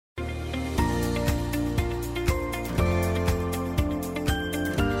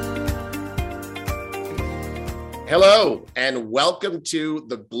Hello, and welcome to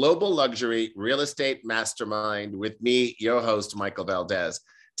the Global Luxury Real Estate Mastermind with me, your host, Michael Valdez.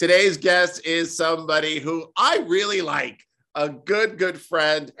 Today's guest is somebody who I really like, a good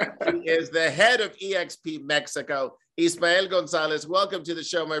friend. He is the head of eXp Mexico, Ismael Gonzalez. Welcome to the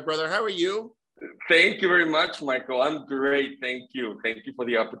show, my brother. How are you? Thank you very much, Michael. I'm great. Thank you. Thank you for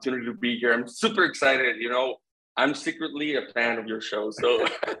the opportunity to be here. I'm super excited. I'm secretly a fan of your show. So,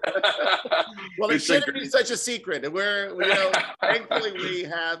 well, it shouldn't be such a secret. Thankfully, we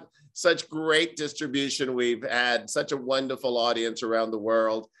have such great distribution. We've had such a wonderful audience around the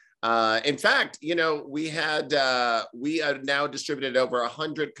world. In fact, we are now distributed over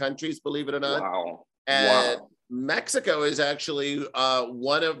 100 countries, believe it or not. Wow. And Mexico is actually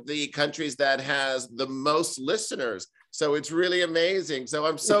one of the countries that has the most listeners. So it's really amazing. So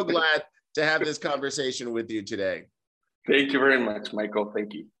I'm so glad to have this conversation with you today. Thank you very much, Michael.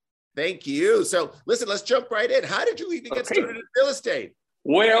 Thank you. Thank you. So listen, let's jump right in. How did you even get started in real estate?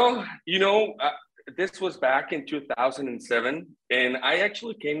 Well, this was back in 2007, and I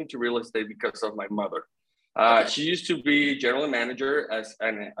actually came into real estate because of my mother. She used to be general manager at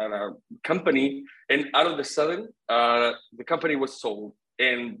a company, and out of the sudden, the company was sold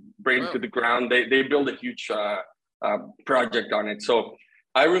and brought to the ground. They built a huge project on it. So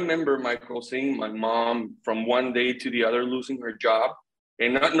I remember, Michael, seeing my mom from one day to the other losing her job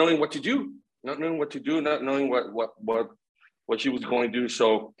and not knowing what to do, not knowing what she was going to do.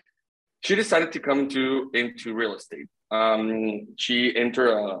 So she decided to come into real estate. She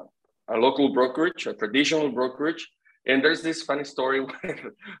entered a local brokerage, a traditional brokerage. And there's this funny story with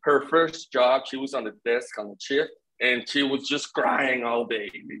her first job. She was on the desk on the shift and she was just crying all day,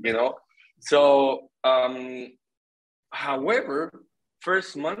 So, however,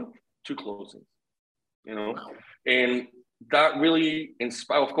 first month, 2 closings, and that really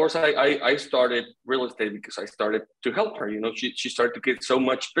inspired. Of course, I started real estate because I started to help her. She started to get so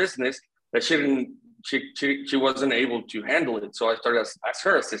much business that she wasn't able to handle it. So I started as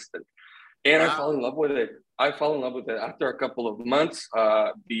her assistant. And I fell in love with it. After a couple of months.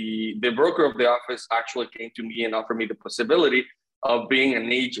 The broker of the office actually came to me and offered me the possibility of being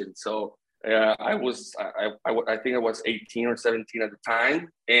an agent. So I think I was 18 or 17 at the time.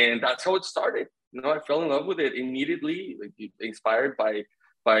 And that's how it started. I fell in love with it immediately, inspired by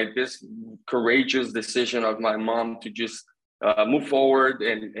this courageous decision of my mom to just move forward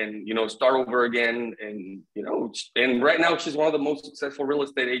and start over again. And right now she's one of the most successful real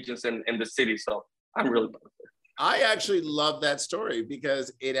estate agents in the city. So I'm really proud of her. I actually love that story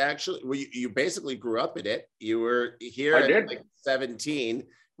because you basically grew up in it. You were here at like 17.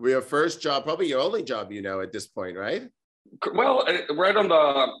 Your first job, probably your only job, at this point, right? Well, right on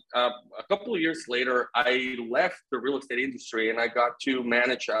a couple of years later, I left the real estate industry and I got to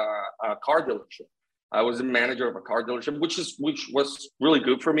manage a car dealership. I was a manager of a car dealership, which was really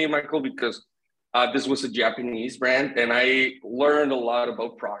good for me, Michael, because this was a Japanese brand, and I learned a lot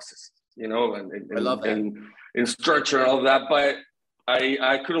about process, and I love that. and structure and all of that. But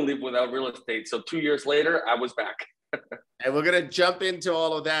I couldn't live without real estate. So 2 years later, I was back. And we're going to jump into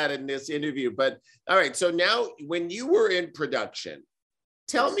all of that in this interview. But all right, so now when you were in production,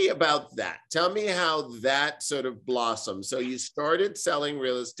 tell me about that. Tell me how that sort of blossomed. So you started selling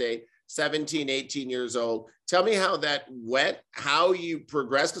real estate 17, 18 years old. Tell me how that went, how you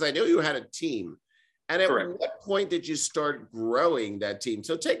progressed, because I know you had a team. And at what point did you start growing that team?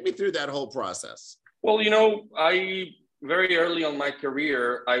 So take me through that whole process. Well, I very early on my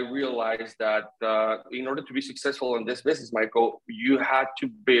career, I realized that in order to be successful in this business, Michael, you had to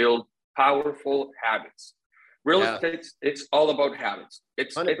build powerful habits. Real estate, it's all about habits.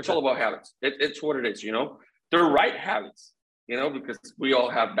 It's all about habits. It's what it is, They're right habits. Because we all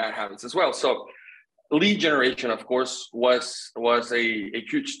have bad habits as well. So lead generation, of course, was a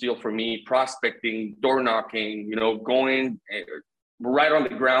huge deal for me. Prospecting, door knocking, going right on the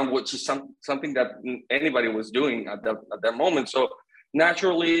ground, which is something that anybody was doing at that moment. So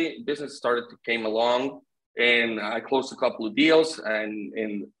naturally, business started to came along, and I closed a couple of deals,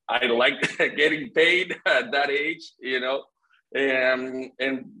 and I liked getting paid at that age, and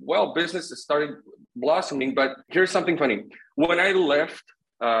well, business started blossoming. But here's something funny. When I left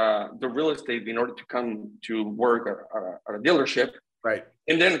the real estate in order to come to work at a dealership, right,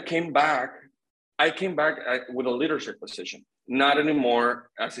 and then I came back with a leadership position, not anymore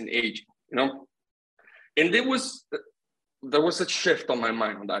as an agent, And there was a shift on my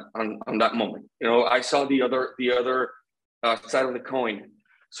mind on that moment. I saw the other side of the coin.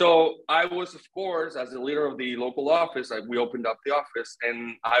 So I was, of course, as the leader of the local office, we opened up the office,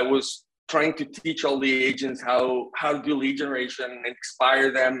 and I was trying to teach all the agents how to do lead generation and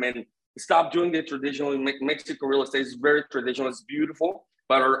inspire them and stop doing the traditional. In Mexico, real estate is very traditional. It's beautiful,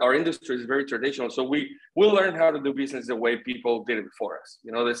 but our industry is very traditional. So we learn how to do business the way people did it before us.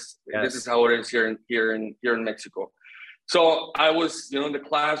 You know, this is how it is here in Mexico. So I was, you know, in the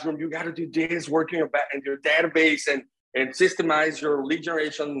classroom, you got to do this, working in your database and systemize your lead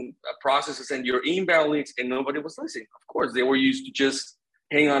generation processes and your inbound leads, and nobody was listening. Of course, they were used to just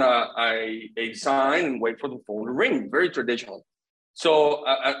hang on a sign and wait for the phone to ring, very traditional. So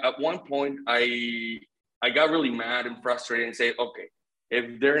at one point, I got really mad and frustrated and say, okay,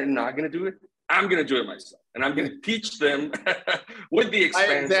 if they're not going to do it, I'm going to do it myself. And I'm going to teach them with the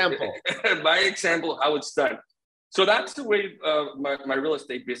by example, how it's done. So that's the way my real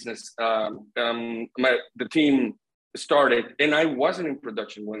estate business, the team started. And I wasn't in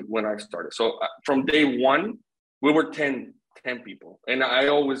production when I started. So from day one, we were 10 people. And I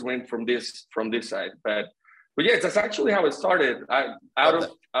always went from this side. But yeah, that's actually how it started. Out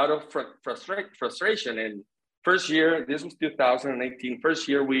of frustration. And first year, this was 2018. First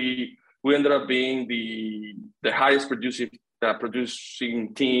year, we ended up being the highest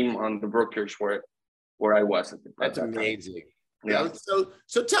producing team on the brokerage where I was. That's amazing. Time. Yeah.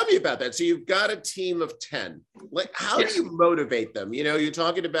 So tell me about that. So you've got a team of 10. Like, how do you motivate them? You know, you're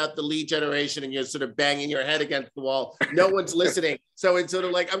talking about the lead generation and you're sort of banging your head against the wall. No one's listening. So it's sort of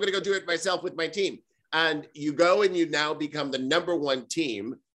like, I'm going to go do it myself with my team. And you go and you now become the number one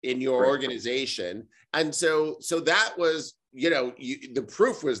team in your organization. And so that was, you know, the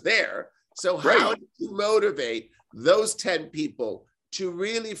proof was there. So how do you motivate those 10 people to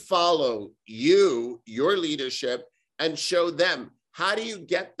really follow your leadership, and show them? How do you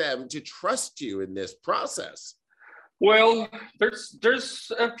get them to trust you in this process? Well,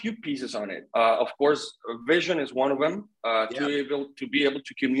 there's a few pieces on it. Of course, vision is one of them. To be able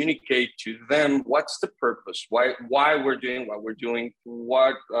to communicate to them what's the purpose, why we're doing what we're doing,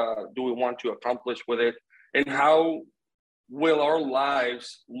 what do we want to accomplish with it, and how will our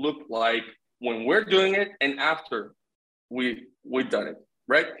lives look like when we're doing it and after we've done it,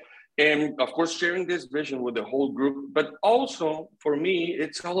 right? And of course, sharing this vision with the whole group, but also for me,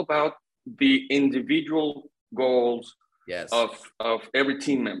 it's all about the individual goals of every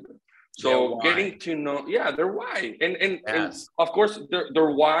team member. So getting to know, their why, and of course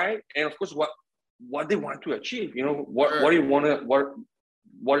their why, and of course what they want to achieve. You know, what do you want to,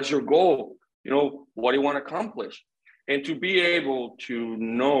 what is your goal? You know, what do you want to accomplish? And to be able to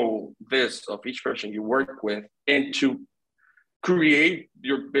know this of each person you work with, and to create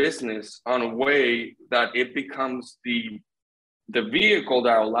your business on a way that it becomes the vehicle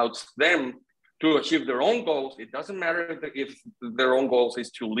that allows them to achieve their own goals. It doesn't matter if their own goals is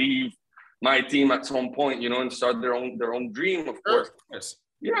to leave my team at some point, you know, and start their own dream, of course.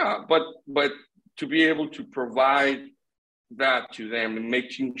 Yeah, but to be able to provide that to them and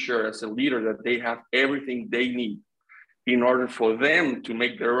making sure as a leader that they have everything they need in order for them to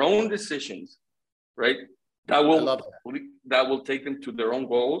make their own decisions, right? That will take them to their own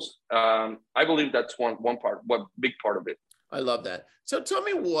goals. I believe that's one big part of it. I love that. So tell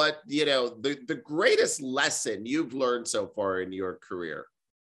me what, you know, the greatest lesson you've learned so far in your career.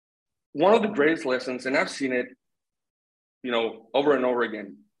 One of the greatest lessons, and I've seen it, you know, over and over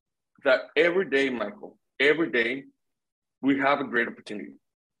again, that every day, Michael, every day we have a great opportunity.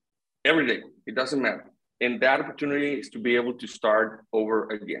 Every day, it doesn't matter. And that opportunity is to be able to start over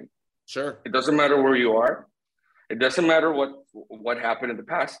again. Sure. It doesn't matter where you are. It doesn't matter what happened in the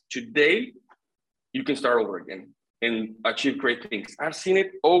past. Today, you can start over again and achieve great things. I've seen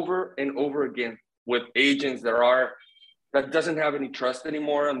it over and over again with agents that doesn't have any trust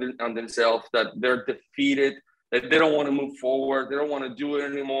anymore on themselves, that they're defeated, that they don't want to move forward, they don't want to do it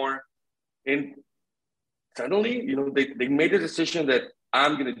anymore. And suddenly, you know, they made a decision that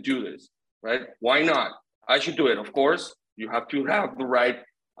I'm going to do this, right? Why not? I should do it. Of course, you have to have the right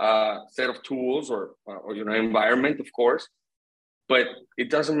set of tools or you know, environment, of course, but it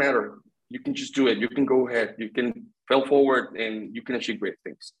doesn't matter. You can just do it. You can go ahead. You can fail forward, and you can achieve great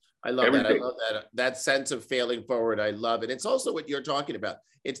things. I love that. I love that sense of failing forward. I love it. It's also what you're talking about.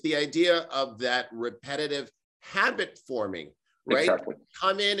 It's the idea of that repetitive habit forming, right? Exactly.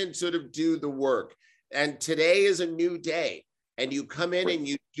 Come in and sort of do the work. And today is a new day, and you come in and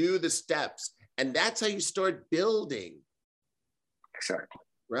you do the steps, and that's how you start building. Exactly.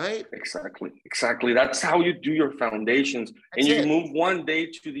 Right? Exactly. That's how you do your foundations. And you move one day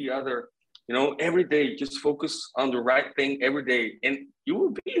to the other, you know, every day. Just focus on the right thing every day, and you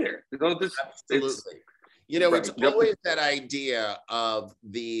will be there. You know, absolutely. You know, it's always that idea of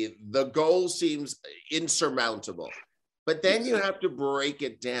the goal seems insurmountable, but then you have to break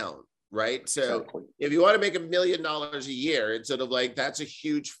it down. right? So Exactly. if you want to make $1 million a year, it's sort of like, that's a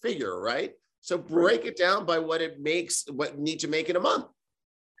huge figure, right? So break it down by what it makes, what you need to make in a month.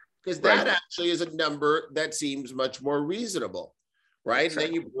 Because that actually is a number that seems much more reasonable, right? Exactly.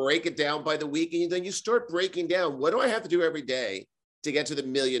 And then you break it down by the week, and then you start breaking down, what do I have to do every day to get to the $1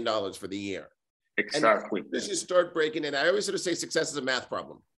 million for the year? Exactly. And as you start breaking it, I always sort of say success is a math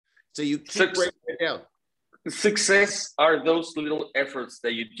problem. So you keep breaking it down. Success are those little efforts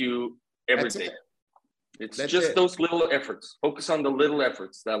that you do every day. It's just those little efforts. Focus on the little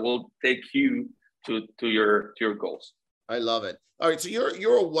efforts that will take you to your goals. I love it. All right, so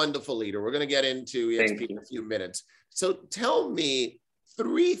you're a wonderful leader. We're going to get into EXP in a few minutes. So tell me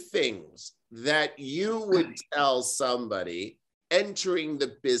 3 things that you would tell somebody entering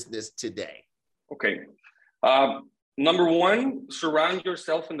the business today. Okay. Number 1, surround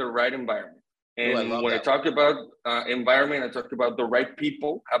yourself in the right environment. And when I talk about environment, I talk about the right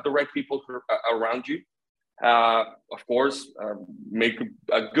people. Have the right people around you. Of course, make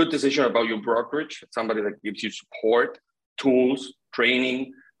a good decision about your brokerage. Somebody that gives you support, tools,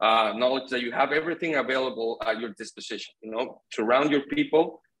 training, knowledge, that you have everything available at your disposition. You know, surround your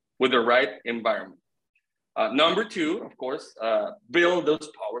people with the right environment. Number 2, of course, build those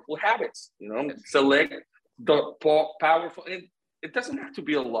powerful habits. You know, select the powerful. And it doesn't have to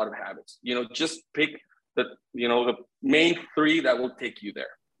be a lot of habits. You know, just pick the main 3 that will take you there.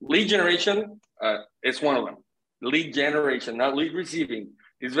 Lead generation is one of them. Lead generation, not lead receiving,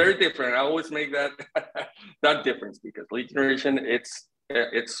 is very different. I always make that that difference, because lead generation, it's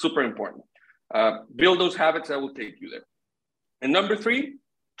super important. Build those habits that will take you there. And number 3,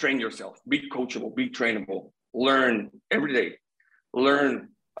 train yourself. Be coachable, be trainable. Learn every day. Learn.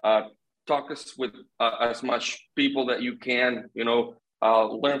 Talk with as much people that you can. You know,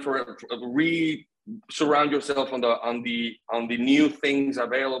 learn read. Surround yourself on the new things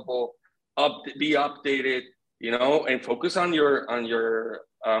available. Be updated. You know, and focus on your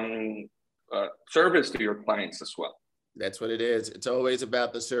service to your clients as well. That's what it is. It's always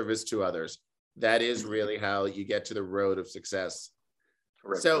about the service to others. That is really how you get to the road of success.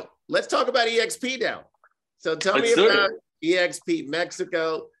 Correct. So let's talk about EXP now. So tell me about EXP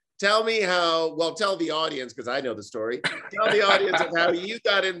Mexico. Tell me how, well, tell the audience, because I know the story. Tell the audience of how you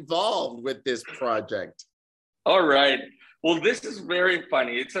got involved with this project. All right. Well, this is very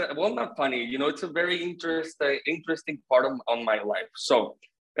funny. It's not funny, you know, it's a very interesting part of my life. So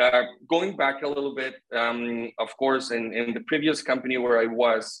going back a little bit, of course, in the previous company where I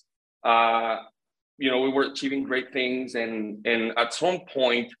was, you know, we were achieving great things. And at some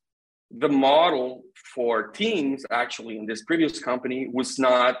point, the model for teams actually in this previous company it wasn't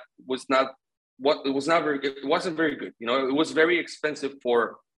very good. You know, it was very expensive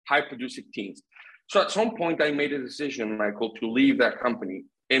for high producing teams. So at some point I made a decision, Michael, to leave that company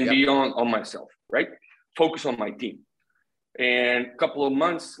and be on myself, right? Focus on my team. And a couple of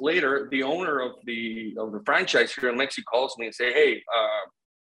months later, the owner of the franchise here in Mexico calls me and say, hey,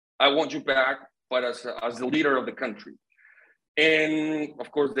 I want you back, but as the leader of the country. And of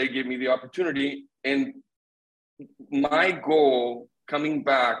course, they gave me the opportunity. And my goal coming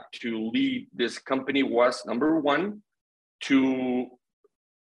back to lead this company was, number 1, to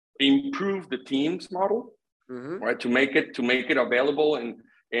improve the teams model, right? To make it available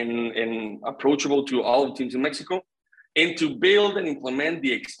and approachable to all the teams in Mexico, and to build and implement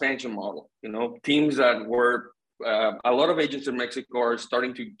the expansion model. You know, teams that were a lot of agents in Mexico are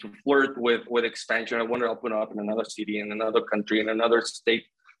starting to flirt with expansion. I want to open up in another city, in another country, in another state.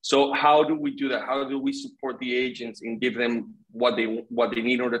 So how do we do that? How do we support the agents and give them what they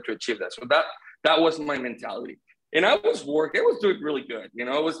need in order to achieve that? So that was my mentality. And I was doing really good. You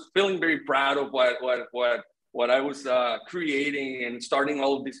know, I was feeling very proud of what I was creating and starting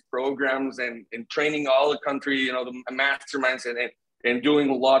all of these programs and training all the country, you know, the masterminds and doing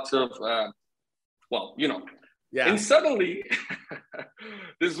lots of, well, you know. Yeah. And suddenly,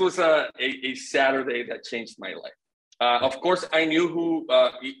 this was a Saturday that changed my life. Of course, I knew who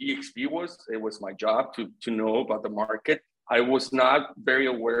EXP was. It was my job to know about the market. I was not very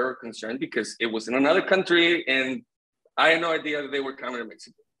aware or concerned because it was in another country and I had no idea that they were coming to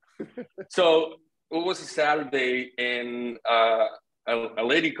Mexico. So it was a Saturday and a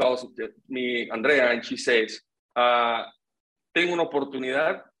lady calls me, Andrea, and she says, tengo una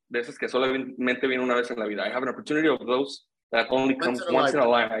oportunidad de esas que solamente viene una vez en la vida. I have an opportunity of those that only comes once in a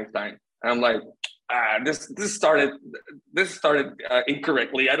lifetime. And I'm like, this started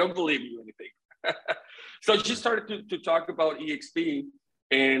incorrectly. I don't believe you anything. So she started to talk about EXP,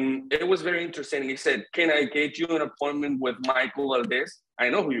 and it was very interesting. He said, can I get you an appointment with Michael Valdez? I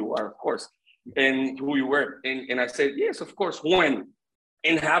know who you are, of course, and who you were. And I said, yes, of course. When?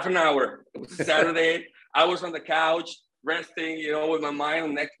 in half an hour. It was a Saturday. I was on the couch resting, with my mind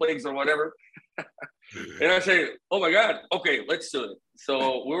on Netflix or whatever. And I say, oh my God, okay, let's do it.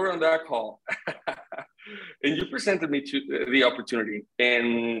 So we were on that call and you presented me to the opportunity.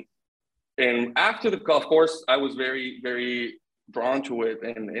 And after the call, of course, I was very, very drawn to it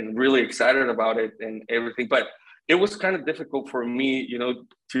and really excited about it and everything. But it was kind of difficult for me,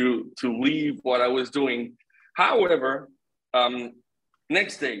 to leave what I was doing. However,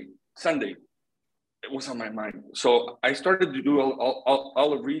 next day, Sunday, it was on my mind. So I started to do all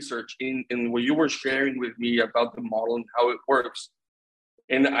the research in what you were sharing with me about the model and how it works.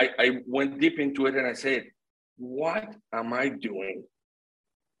 And I went deep into it and I said, what am I doing?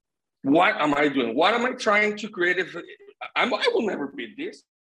 What am I doing? What am I trying to create? I will never beat this.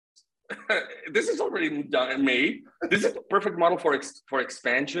 This is already done and made. This is the perfect model for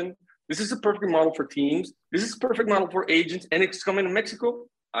expansion. This is a perfect model for teams. This is a perfect model for agents. And it's coming to Mexico.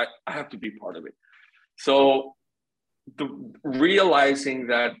 I have to be part of it. So realizing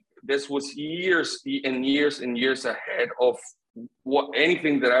that this was years and years and years ahead of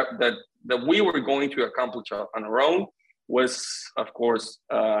anything that we were going to accomplish on our own was, of course,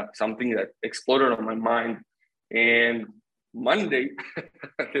 something that exploded on my mind. And Monday,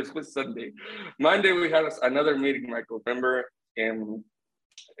 this was Sunday. Monday we had another meeting, Michael, remember, and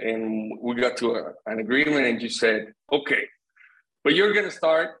we got to an agreement. And you said, okay, but you're going to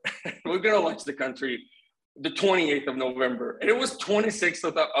start, we're going to launch the country the 28th of November. And it was 26th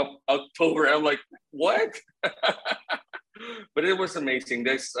of October. I'm like, what? But it was amazing.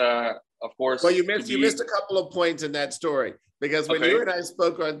 This, of course. Well, you missed a couple of points in that story, because when you and I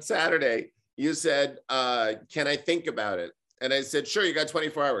spoke on Saturday, you said, can I think about it? And I said, sure, you got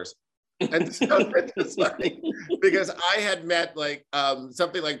 24 hours. And so it's funny, because I had met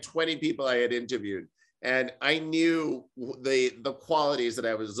something like 20 people I had interviewed. And I knew the qualities that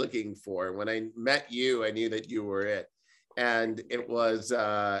I was looking for. When I met you, I knew that you were it. And it was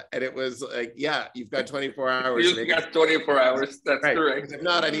like, yeah, you've got 24 hours. You've got 24 hours. That's right. correct. If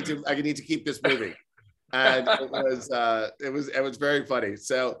not, I need to keep this moving. And it was very funny.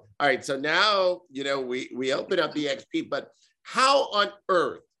 So, all right. So now, we open up EXP, but how on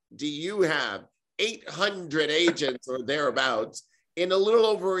earth do you have 800 agents or thereabouts in a little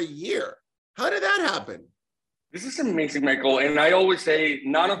over a year? How did that happen? This is amazing, Michael. And I always say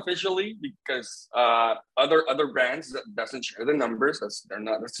non-officially, because other brands that doesn't share the numbers. That's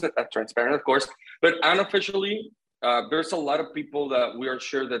transparent, of course. But unofficially, there's a lot of people that we are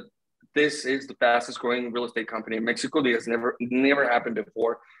sure that this is the fastest growing real estate company in Mexico. This has never happened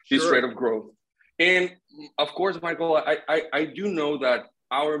before. This rate of growth. And of course, Michael, I do know that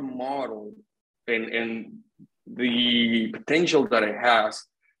our model and the potential that it has,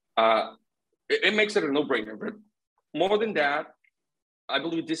 it makes it a no-brainer. But more than that, I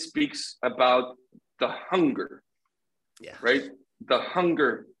believe this speaks about the hunger, right? The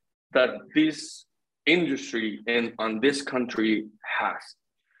hunger that this industry and on this country has.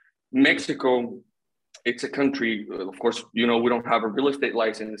 Mexico, it's a country, of course, we don't have a real estate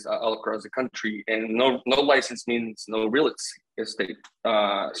license all across the country, and no license means no real estate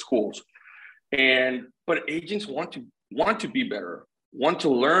schools. But agents want to be better, want to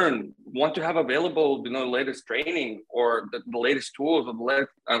learn, want to have available, the latest training or the latest tools or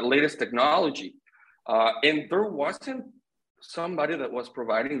the latest technology. And there wasn't somebody that was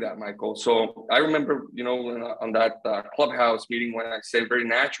providing that, Michael. So I remember, on that clubhouse meeting when I said very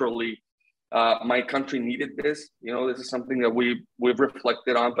naturally, my country needed this. This is something that we've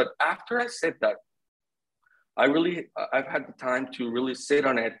reflected on. But after I said that, I've had the time to really sit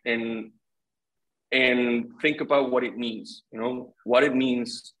on it and think about what it means, what it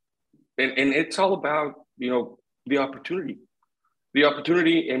means. And it's all about, the opportunity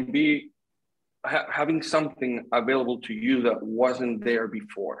and having something available to you that wasn't there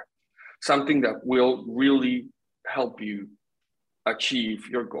before, something that will really help you achieve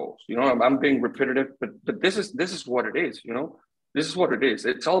your goals. I'm being repetitive, but this is what it is. This is what it is.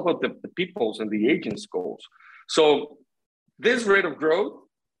 It's all about the people's and the agents' goals. So this rate of growth,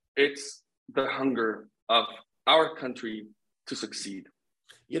 it's the hunger of our country to succeed.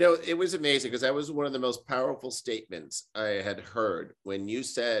 It was amazing, because that was one of the most powerful statements I had heard when you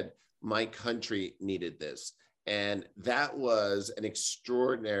said, my country needed this. And that was an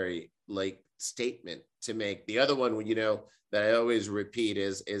extraordinary statement to make. The other one, that I always repeat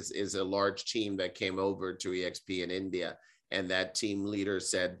is a large team that came over to EXP in India. And that team leader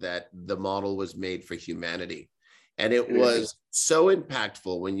said that the model was made for humanity. And it was so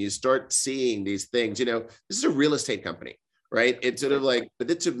impactful when you start seeing these things. This is a real estate company. right? It's sort of like,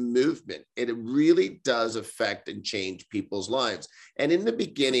 but it's a movement. It really does affect and change people's lives. And in the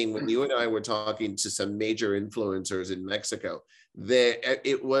beginning, when you and I were talking to some major influencers in Mexico,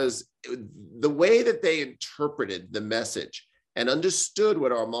 it was the way that they interpreted the message and understood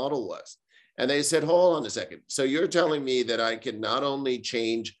what our model was. And they said, hold on a second. So you're telling me that I can not only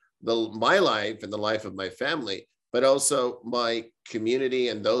change my life and the life of my family, but also my community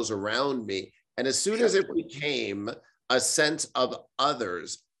and those around me. And as soon as it became a sense of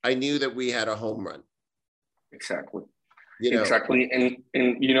others, I knew that we had a home run. Exactly. You know? Exactly.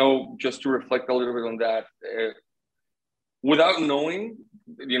 And you know, just to reflect a little bit on that, without knowing,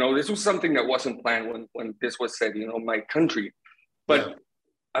 you know, this was something that wasn't planned when this was said, you know, my country. But yeah.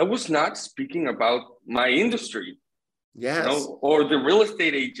 I was not speaking about my industry, yes, you know, or the real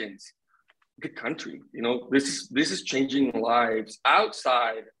estate agents, the country. You know, this is changing lives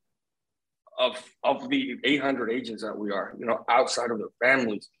outside of the 800 agents that we are, you know, outside of their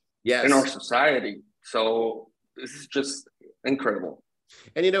families, yes, in our society. So this is just incredible.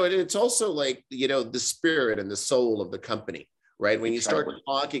 And, you know, it's also like, you know, the spirit and the soul of the company, right? When you start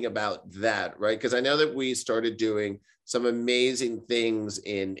talking about that, right? Because I know that we started doing some amazing things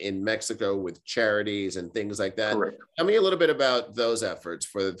in Mexico with charities and things like that. Correct. Tell me a little bit about those efforts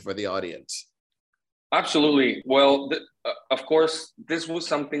for the audience. Absolutely. Well, of course, this was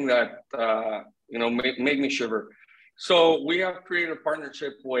something that, you know, made me shiver. So we have created a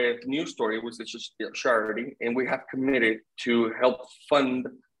partnership with New Story, which is a charity, and we have committed to help fund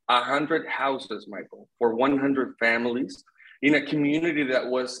 100 houses, Michael, for 100 families in a community that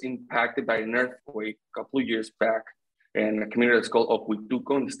was impacted by an earthquake a couple of years back, and a community that's called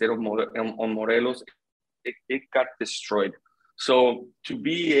Ocuituco in the state of Morelos. It got destroyed. So to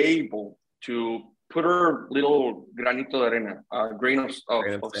be able to put our little granito de arena, a grain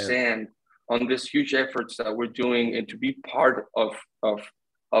of sand on this huge efforts that we're doing, and to be part of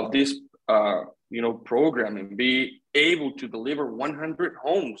this you know, program, and be able to deliver 100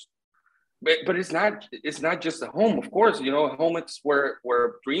 homes. But it's not just a home. Of course, you know, a home, it's where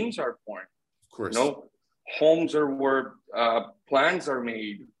dreams are born. Of course. You know, homes are where plans are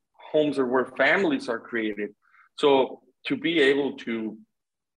made. Homes are where families are created. So to be able to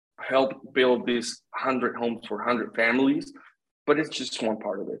help build these 100 homes for 100 families, but it's just one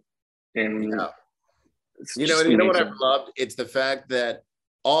part of it. And yeah. You know what I've loved? It's the fact that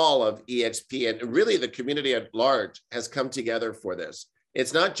all of EXP and really the community at large has come together for this.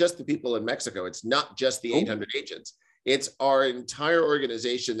 It's not just the people in Mexico. It's not just the 800 agents. It's our entire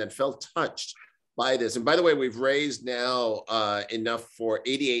organization that felt touched by this. And by the way, we've raised now enough for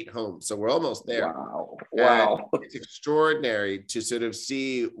 88 homes. So we're almost there. Wow. And it's extraordinary to sort of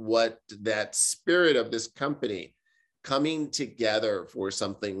see what that spirit of this company coming together for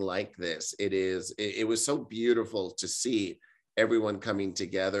something like this. It was so beautiful to see everyone coming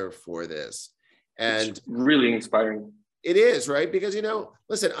together for this. And it's really inspiring. It is, right? Because, you know,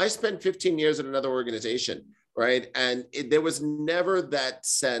 listen, I spent 15 years at another organization, right? And there was never that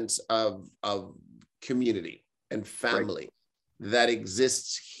sense of community and family that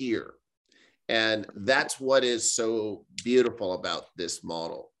exists here. And that's what is so beautiful about this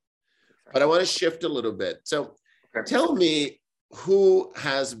model. But I want to shift a little bit. So tell me, who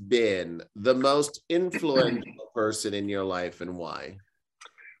has been the most influential person in your life and why?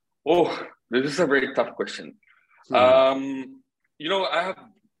 Oh, this is a very tough question. You know, I have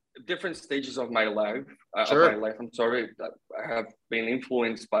different stages of my life. Sure. I have been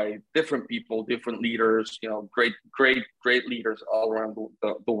influenced by different people, different leaders. You know, great leaders all around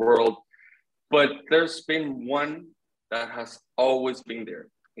the world. But there's been one that has always been there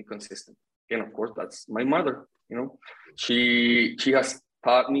and consistent, and of course, that's my mother. You know, she has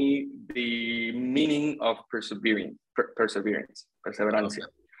taught me the meaning of perseverance. Okay.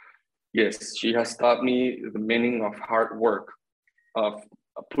 Yes, she has taught me the meaning of hard work, of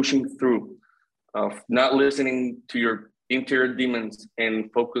pushing through, of not listening to your interior demons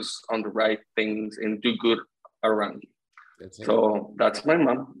and focus on the right things and do good around you. So that's my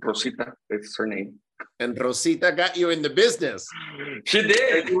mom, Rosita, it's her name. And Rosita got you in the business. She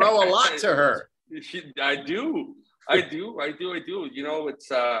did. You owe a lot to her. I do. You know,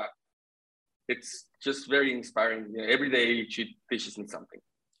 it's just very inspiring. You know, every day she teaches me something.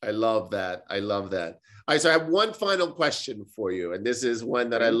 I love that. All right, so I have one final question for you, and this is one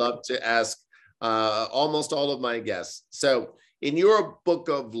that I love to ask almost all of my guests. So in your book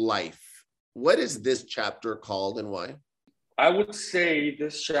of life, what is this chapter called and why? I would say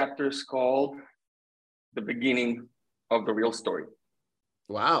this chapter is called The Beginning of the Real Story.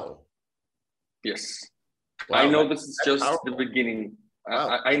 Wow. Yes. Wow, I know this is just powerful. the beginning.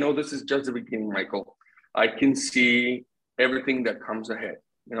 Wow. I know this is just the beginning, Michael. I can see everything that comes ahead,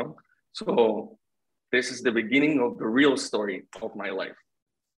 you know? So this is the beginning of the real story of my life.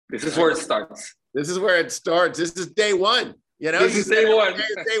 This is where it starts. This is where it starts. This is day one. You know, this is day one.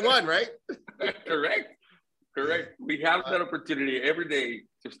 Day one, right? Correct. We have that opportunity every day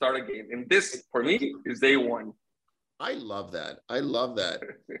to start again. And this, for me, is day one. I love that.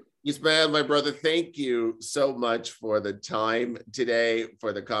 Ismael, my brother, thank you so much for the time today,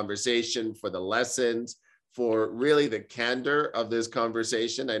 for the conversation, for the lessons, for really the candor of this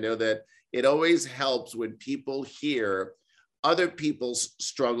conversation. I know that it always helps when people hear other people's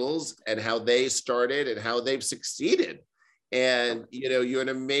struggles and how they started and how they've succeeded. And, you know, you're an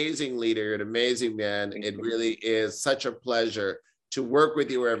amazing leader, you're an amazing man. It really is such a pleasure to work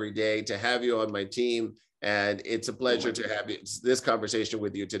with you every day, to have you on my team. And it's a pleasure to have this conversation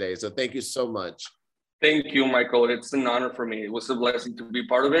with you today. So thank you so much. Thank you, Michael. It's an honor for me. It was a blessing to be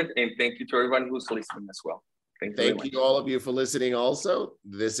part of it. And thank you to everyone who's listening as well. Thank you all of you for listening also.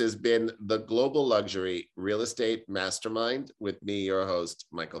 This has been the Global Luxury Real Estate Mastermind with me, your host,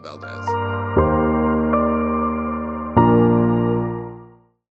 Michael Valdez.